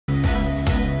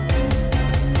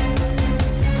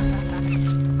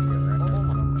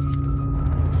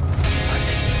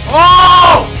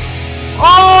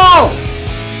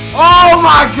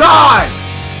my god!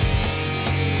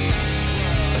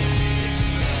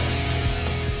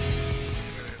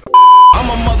 I'm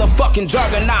a motherfucking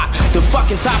juggernaut. The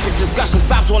fucking topic discussion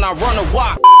stops when I run a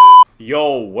walk.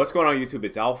 Yo, what's going on YouTube?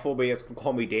 It's Alpha, but you guys can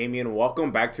call me Damien. Welcome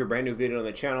back to a brand new video on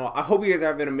the channel. I hope you guys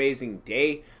have an amazing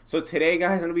day. So today,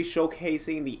 guys, I'm going to be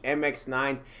showcasing the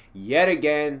MX9 yet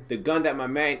again. The gun that my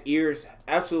man Ears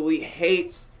absolutely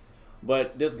hates.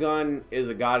 But this gun is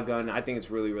a god gun. I think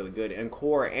it's really, really good in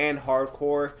core and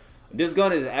hardcore. This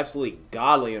gun is absolutely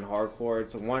godly in hardcore.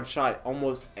 It's a one shot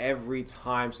almost every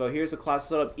time. So here's the class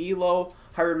setup: ELO,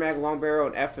 hybrid mag, long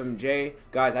barrel, and FMJ.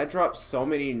 Guys, I dropped so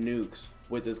many nukes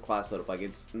with this class setup. Like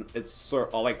it's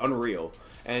like unreal.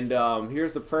 And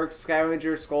here's the perks: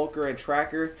 scavenger, skulker, and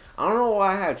tracker. I don't know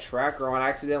why I had tracker on. I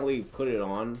accidentally put it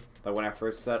on like when I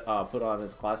first put on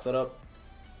this class setup.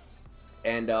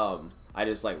 And I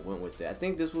just like went with it. I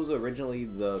think this was originally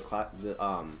the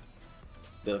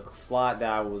slot that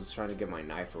I was trying to get my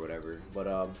knife or whatever.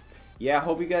 But yeah, I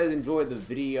hope you guys enjoyed the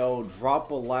video. Drop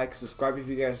a like, subscribe if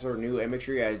you guys are new, and make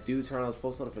sure you guys do turn on those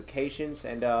post notifications,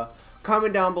 and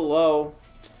comment down below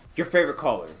your favorite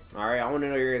color. Alright, I want to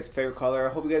know your guys' favorite color.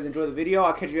 I hope you guys enjoy the video.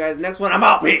 I'll catch you guys next one. I'm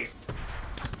out. Peace.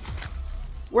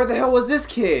 Where the hell was this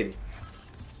kid?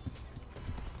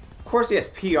 Of course he has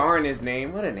PR in his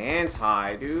name. What an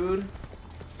anti, dude.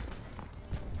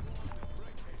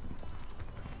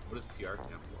 What does PR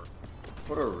stand for?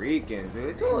 Puerto Ricans,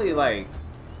 dude. It's only like...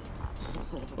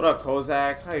 What up,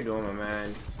 Kozak? How you doing, my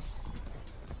man?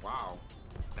 Wow.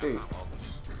 That's Dude. not well.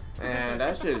 Man,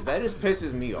 that just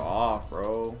pisses me off,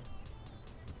 bro.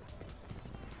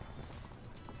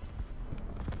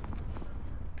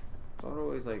 It's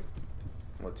always like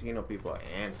Latino people are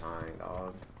anti,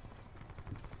 dog.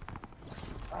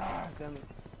 Ah, damn it.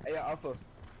 Hey, Alpha.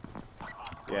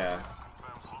 Yeah.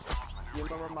 You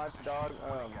remember my dog,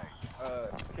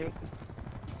 KiK?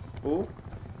 Who?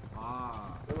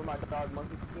 Ah. Remember my dog,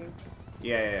 Monkey King?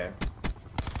 Yeah.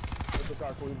 What's the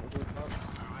dog? Who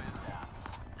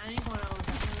I ain't going over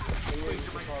that. Ready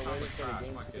for the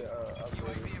game to get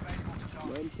upgraded.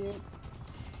 Ready for it?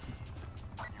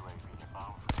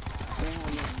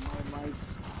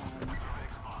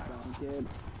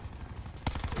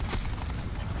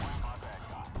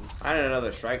 I had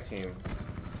another strike team.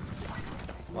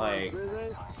 Like,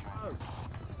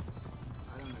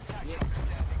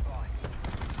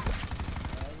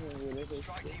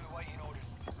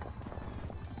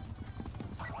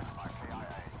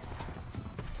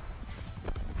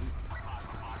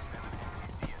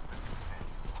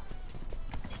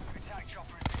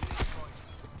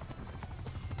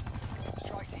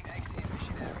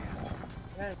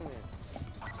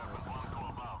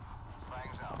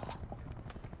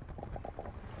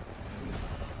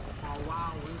 Oh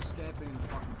wow, we're stepping in the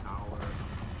fucking tower.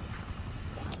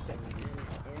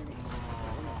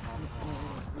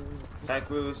 attack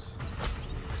boost.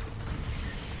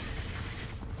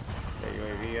 Get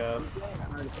UAV up.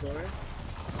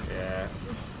 Yeah.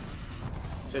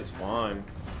 Shit's fun.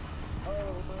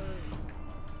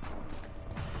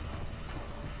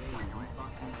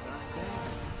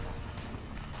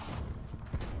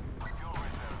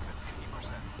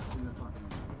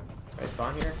 I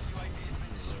spawn here?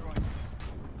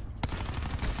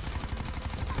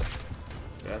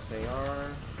 Yes, they are.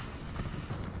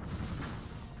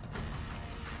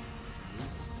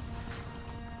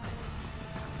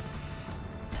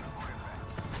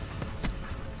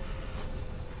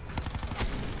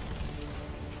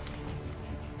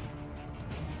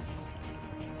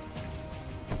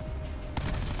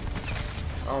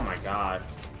 Oh my god.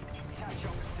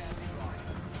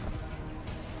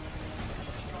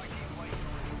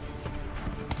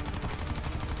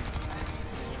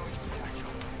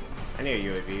 I need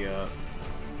a UAV up.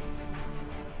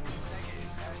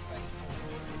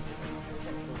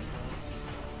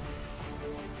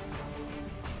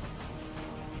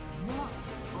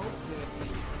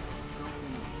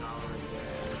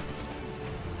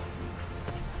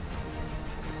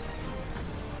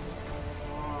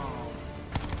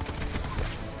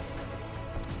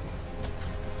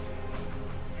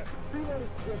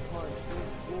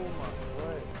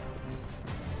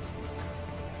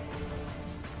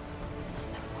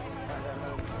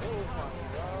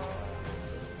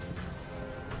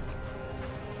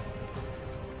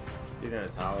 He's in a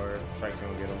tower. Strike team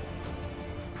will get him.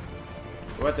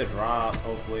 We're at the drop,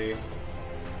 hopefully.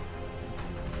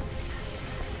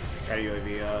 Got a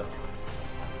UAV up.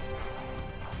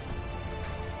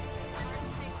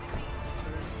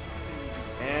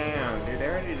 Damn, dude, they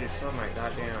already destroyed my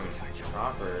goddamn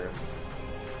chopper.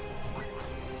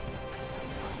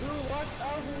 Dude, watch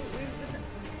out!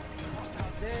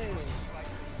 Dang.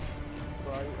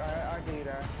 bro. I give you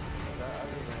that. I give you that.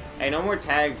 Hey, no more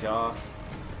tags, y'all.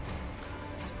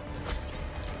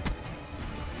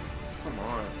 Come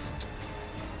on.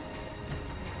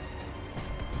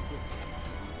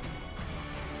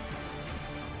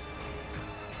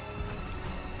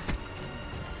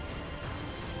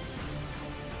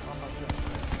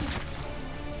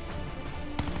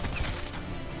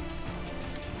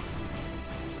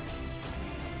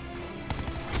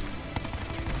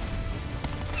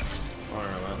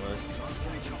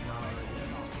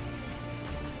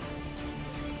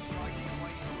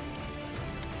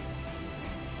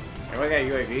 I got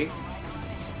UAV.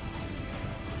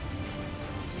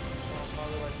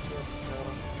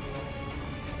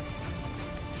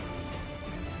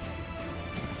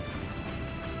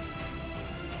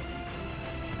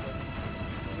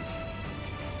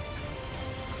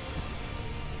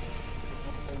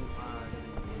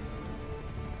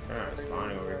 Alright,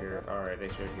 spawning over here. Alright, they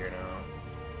should hear now.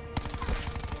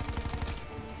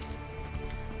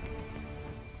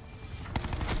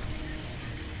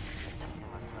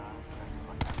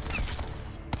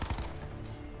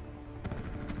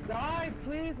 Die,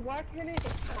 please. Why can't it?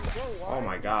 Bro, why? Oh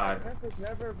my god. It's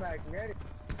never magnetic.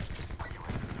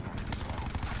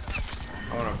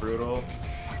 I want a brutal.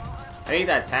 I need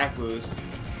that attack boost.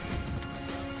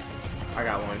 I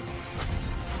got one.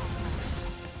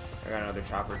 I got another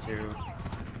chopper too.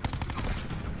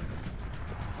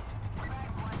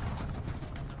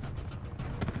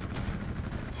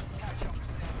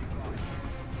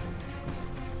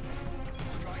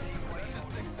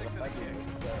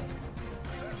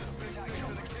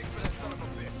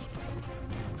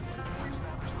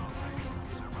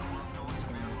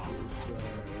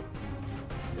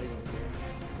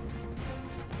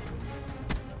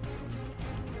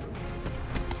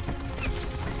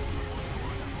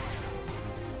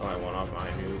 Oh, I went off my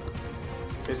nuke.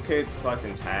 This kid's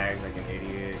collecting tags like an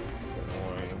idiot. It's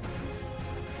annoying.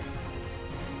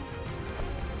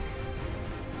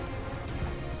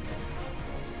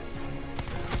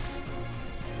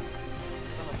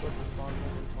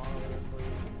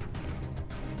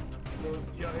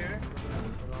 You here?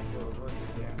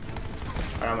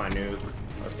 I got my nuke.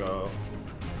 Let's go.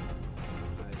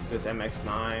 This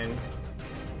MX9.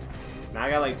 Now I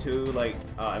got like 2 like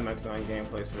MX9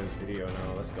 gameplays for this video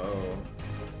now. Let's go.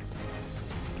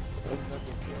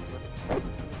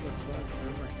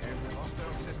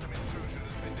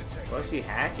 What's he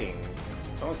hacking?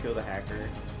 Someone killed the hacker.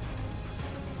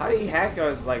 How did he hack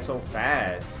us like so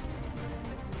fast?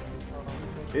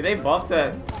 Did they buff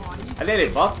that? I think they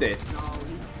buffed it.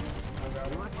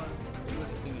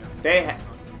 They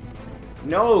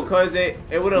no, cause it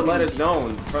would have let us know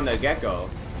from the get-go.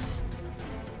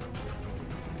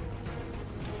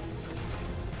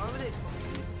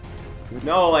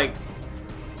 No, like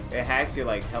it hacks you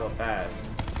like hella fast.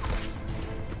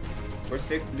 We're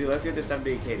sick, dude. Let's get the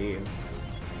 70 KD.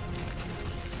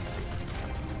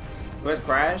 Let's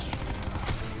crash.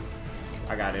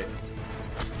 I got it.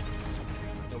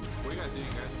 What are you guys doing,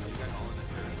 guys? Are you guys all in it?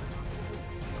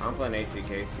 I'm playing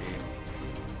ATKC.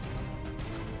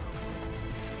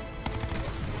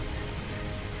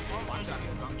 One shot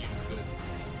is on you. Good.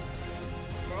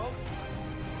 Bro?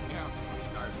 Yeah.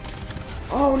 Start.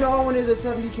 Oh no, I wanted the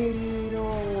 70 KD. No.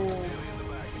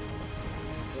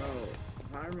 Bro,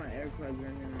 how are my aircraft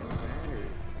running out of battery?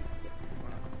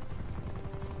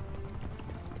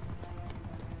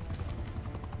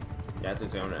 You have to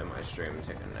zone in my stream and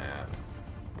take a nap.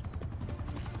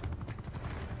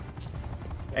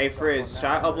 Hey Frizz, should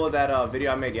I upload that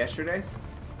video I made yesterday?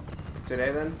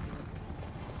 Today then?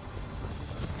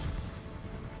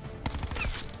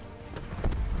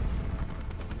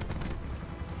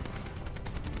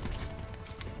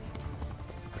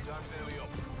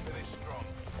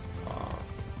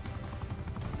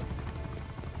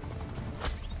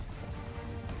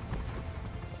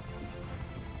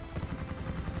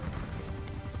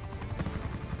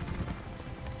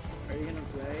 Are you gonna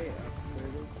play?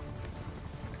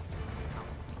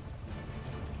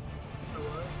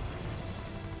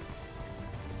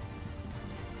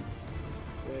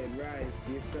 Wait, Rise,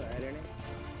 you still editing?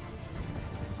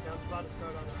 Yeah, I'm about to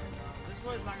start on it right now. This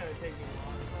one's not gonna take me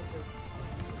long. This one's just...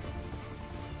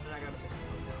 Then I gotta pick it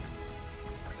up.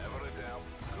 Never a doubt.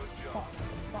 Good job.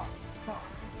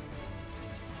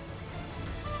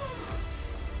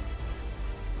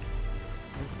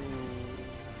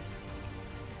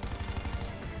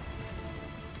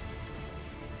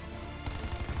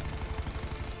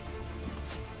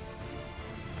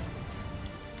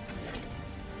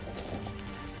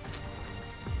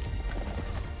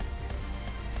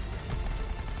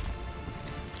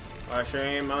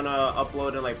 stream. I'm gonna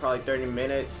upload in like probably 30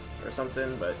 minutes or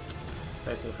something, but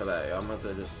stay tuned for that. Yo. I'm about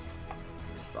to just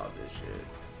stop this shit.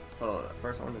 Hold on.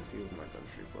 First, I want to see what my gun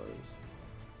streak was.